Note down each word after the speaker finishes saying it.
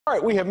All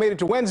right, we have made it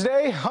to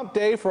Wednesday, hump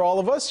day for all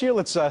of us here.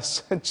 Let's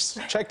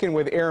check in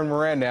with Aaron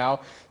Moran now,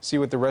 see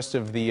what the rest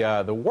of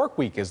the work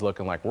week is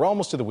looking like. We're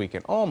almost to the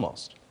weekend,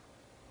 almost.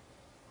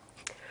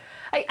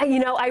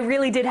 I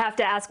really did have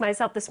to ask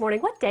myself this morning,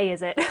 what day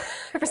is it?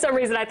 For some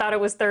reason, I thought it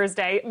was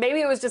Thursday.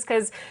 Maybe it was just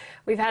because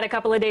we've had a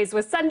couple of days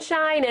with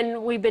sunshine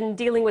and we've been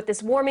dealing with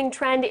this warming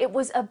trend. It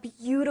was a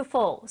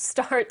beautiful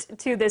start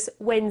to this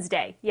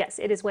Wednesday. Yes,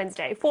 it is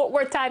Wednesday. Fort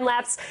Worth time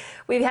lapse.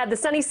 We've had the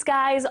sunny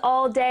skies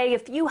all day, a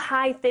few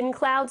high, thin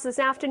clouds this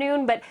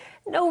afternoon, but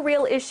no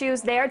real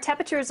issues there.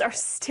 Temperatures are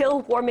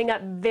still warming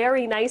up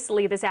very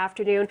nicely this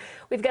afternoon.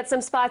 We've got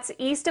some spots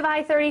east of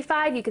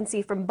I-35. You can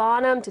see from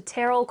Bonham to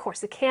Terrell,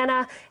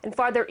 Corsicana, and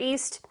farther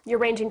east, you're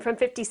ranging from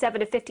 57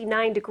 to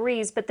 59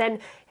 degrees. But then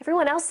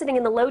everyone else sitting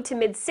in the low to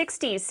mid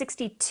 60s,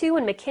 62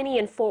 in McKinney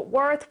and Fort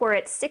Worth. We're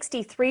at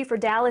 63 for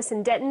Dallas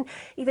and Denton,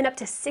 even up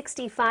to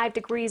 65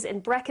 degrees in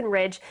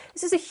Breckenridge.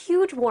 This is a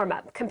huge warm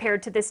up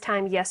compared to this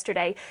time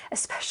yesterday,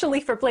 especially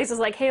for places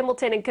like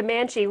Hamilton and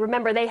Comanche.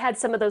 Remember, they had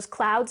some of those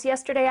clouds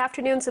yesterday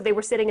afternoon, so they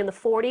were sitting in the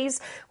 40s,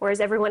 whereas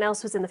everyone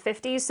else was in the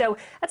 50s. So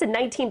that's a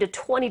 19 to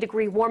 20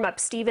 degree warm up.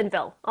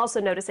 Stephenville,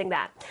 also noticing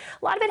that.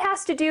 A lot of it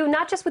has to do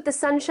not just with the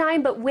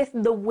sunshine, but with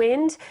the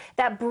wind.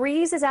 That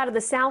breeze is out of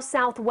the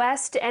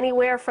south-southwest,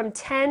 anywhere from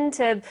 10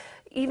 to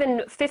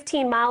even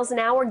 15 miles an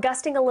hour,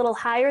 gusting a little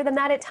higher than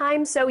that at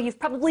times. So you've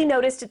probably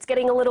noticed it's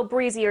getting a little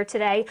breezier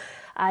today.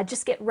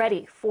 Just get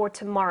ready for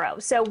tomorrow.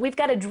 So we've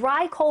got a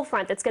dry cold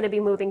front that's going to be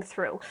moving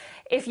through.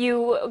 If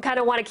you kind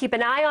of want to keep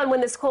an eye on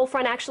when this cold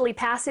front actually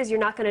passes, you're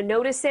not going to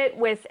notice it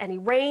with any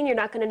rain. You're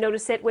not going to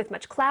notice it with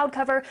much cloud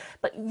cover,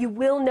 but you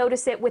will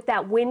notice it with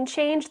that wind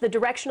change, the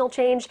directional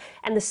change,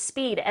 and the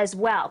speed as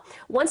well.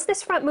 Once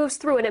this front moves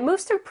through, and it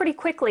moves through pretty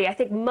quickly, I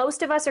think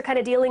most of us are kind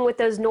of dealing with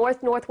those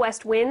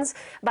northwest winds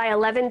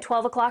by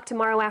 12 o'clock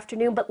tomorrow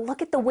afternoon, but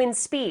look at the wind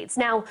speeds.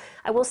 Now,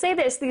 I will say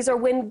this, these are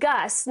wind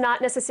gusts,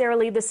 not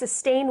necessarily the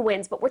sustained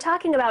winds, but we're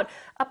talking about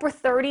upper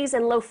 30s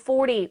and low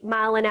 40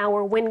 mile an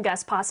hour wind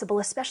gusts possible,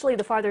 especially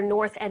the farther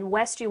north and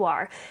west you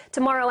are.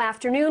 Tomorrow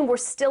afternoon, we're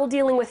still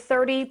dealing with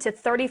 30 to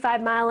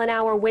 35 mile an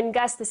hour wind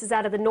gusts. This is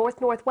out of the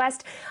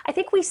northwest. I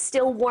think we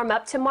still warm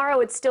up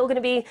tomorrow. It's still going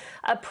to be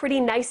a pretty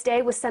nice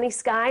day with sunny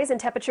skies and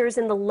temperatures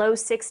in the low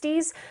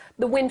 60s.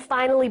 The wind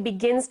finally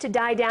begins to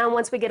die down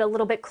once we get a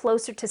little bit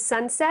closer to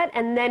sunset,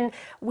 and then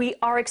we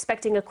are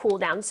expecting a cool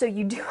down. So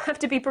you do have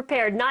to be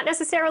prepared, not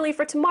necessarily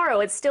for tomorrow.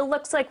 It still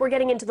looks like we're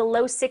getting into the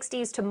low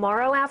 60s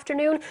tomorrow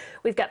afternoon.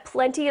 We've got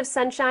plenty of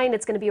sunshine.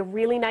 It's going to be a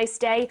really nice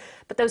day,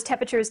 but those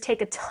temperatures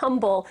take a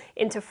tumble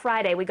into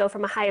Friday. We go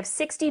from a high of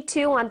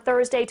 62 on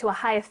Thursday to a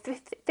high of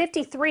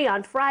 53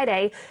 on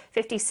Friday,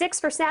 56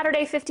 for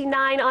Saturday,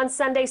 59 on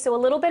Sunday. So a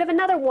little bit of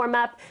another warm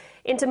up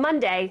into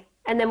Monday.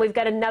 And then we've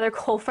got another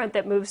cold front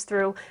that moves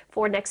through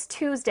for next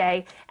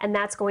Tuesday, and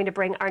that's going to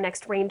bring our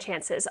next rain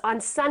chances.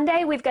 On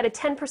Sunday, we've got a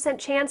 10%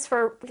 chance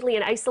for really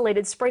an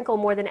isolated sprinkle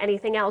more than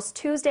anything else.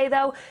 Tuesday,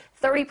 though,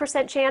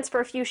 30% chance for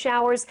a few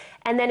showers,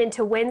 and then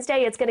into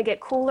Wednesday, it's going to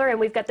get cooler, and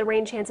we've got the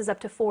rain chances up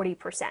to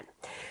 40%.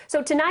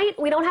 So tonight,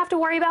 we don't have to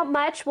worry about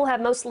much. We'll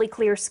have mostly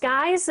clear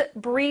skies,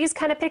 breeze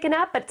kind of picking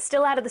up, but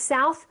still out of the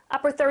south,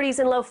 upper 30s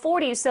and low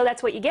 40s, so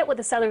that's what you get with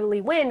a southerly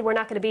wind. We're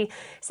not going to be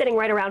sitting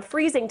right around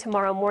freezing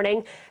tomorrow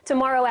morning.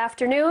 Tomorrow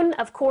afternoon,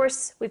 of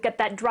course, we've got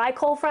that dry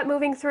cold front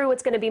moving through.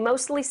 It's going to be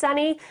mostly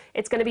sunny.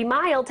 It's going to be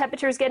mild.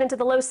 Temperatures get into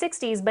the low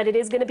 60s, but it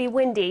is going to be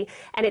windy,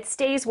 and it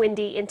stays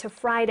windy into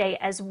Friday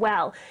as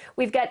well.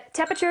 We've got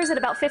temperatures at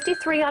about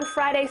 53 on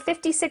Friday,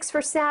 56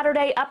 for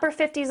Saturday, upper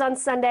 50s on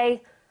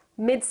Sunday,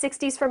 mid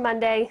 60s for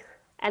Monday,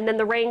 and then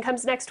the rain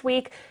comes next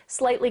week,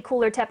 slightly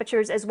cooler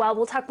temperatures as well.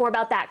 We'll talk more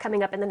about that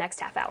coming up in the next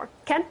half hour.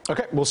 Ken?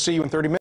 Okay, we'll see you in 30 minutes.